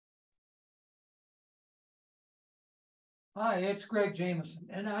Hi, it's Greg Jameson,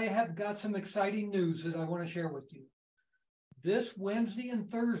 and I have got some exciting news that I want to share with you. This Wednesday and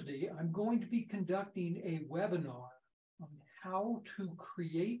Thursday, I'm going to be conducting a webinar on how to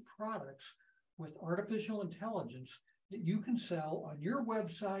create products with artificial intelligence that you can sell on your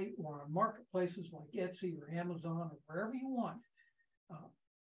website or on marketplaces like Etsy or Amazon or wherever you want.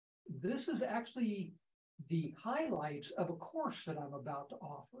 This is actually the highlights of a course that I'm about to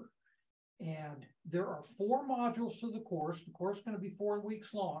offer. And there are 4 modules to the course. The course is going to be 4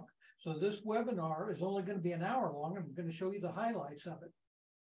 weeks long. So this webinar is only going to be an hour long. I'm going to show you the highlights of it.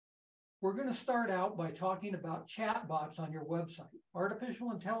 We're going to start out by talking about chatbots on your website,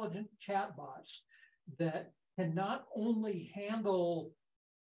 artificial intelligent chatbots that can not only handle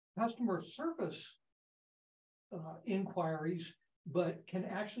customer service inquiries, but can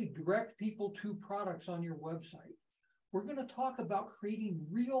actually direct people to products on your website. We're going to talk about creating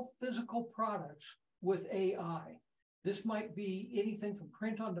real physical products with AI. This might be anything from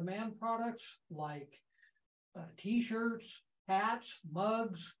print-on-demand products like t-shirts, hats,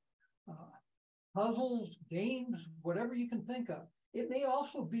 mugs, puzzles, games, whatever you can think of. It may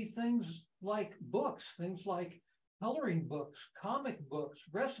also be things like books, things like coloring books, comic books,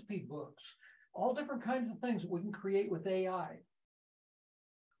 recipe books, all different kinds of things that we can create with AI.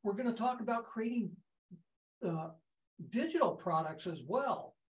 We're going to talk about creating digital products as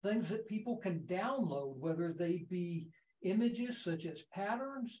well, things that people can download, whether they be images such as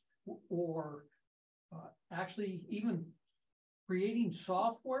patterns or actually even creating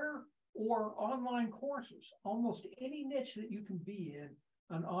software or online courses. Almost any niche that you can be in,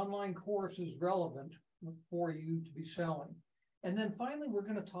 an online course is relevant for you to be selling. And then finally, we're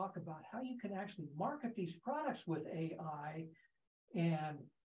going to talk about how you can actually market these products with AI and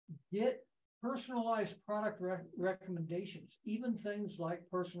get personalized product recommendations, even things like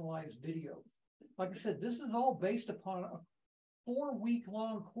personalized videos. Like I said, this is all based upon a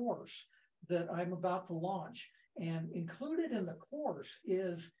 4-week-long course that I'm about to launch. And included in the course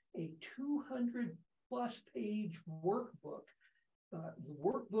is a 200-plus page workbook. The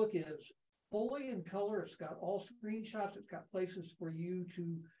workbook is fully in color. It's got all screenshots. It's got places for you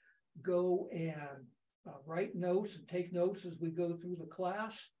to go and write notes and take notes as we go through the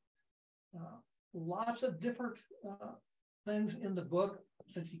class. Lots of different things in the book.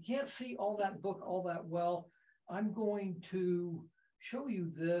 Since you can't see all that book all that well, I'm going to show you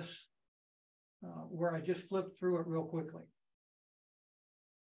this where I just flipped through it real quickly.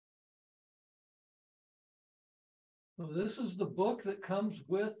 So this is the book that comes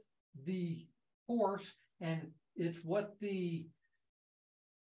with the course, and it's what the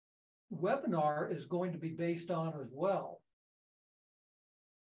webinar is going to be based on as well.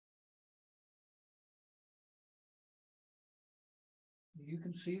 You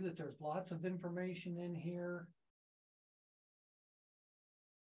can see that there's lots of information in here.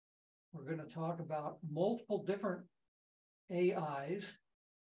 We're going to talk about multiple different AIs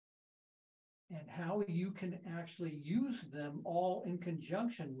and how you can actually use them all in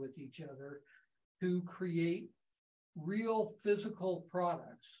conjunction with each other to create real physical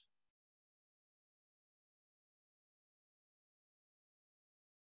products.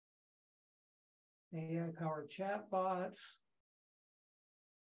 AI-powered chatbots.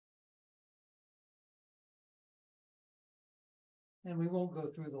 And we won't go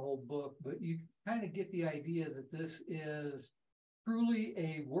through the whole book, but you kind of get the idea that this is truly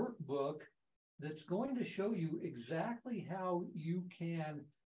a workbook that's going to show you exactly how you can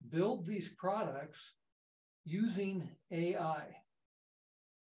build these products using AI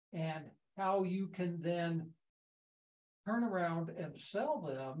and how you can then turn around and sell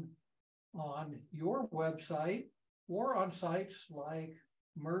them on your website or on sites like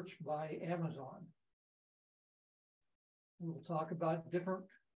Merch by Amazon. We'll talk about different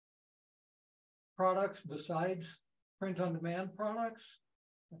products besides print-on-demand products.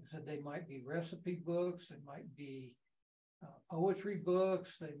 Like I said, they might be recipe books, they might be poetry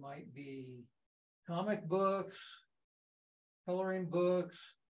books, they might be comic books, coloring books,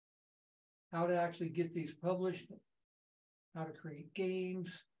 how to actually get these published, how to create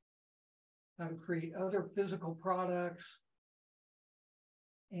games, how to create other physical products,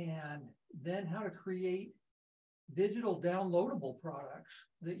 and then how to create digital downloadable products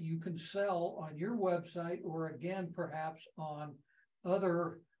that you can sell on your website or again, perhaps on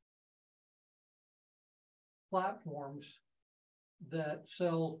other platforms that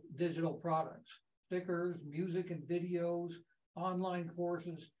sell digital products, stickers, music and videos, online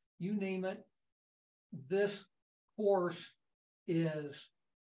courses, you name it. This course is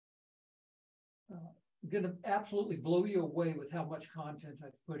going to absolutely blow you away with how much content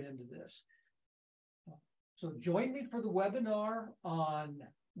I've put into this. So join me for the webinar on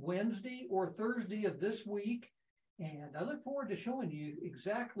Wednesday or Thursday of this week. And I look forward to showing you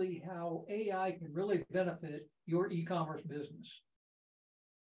exactly how AI can really benefit your e-commerce business.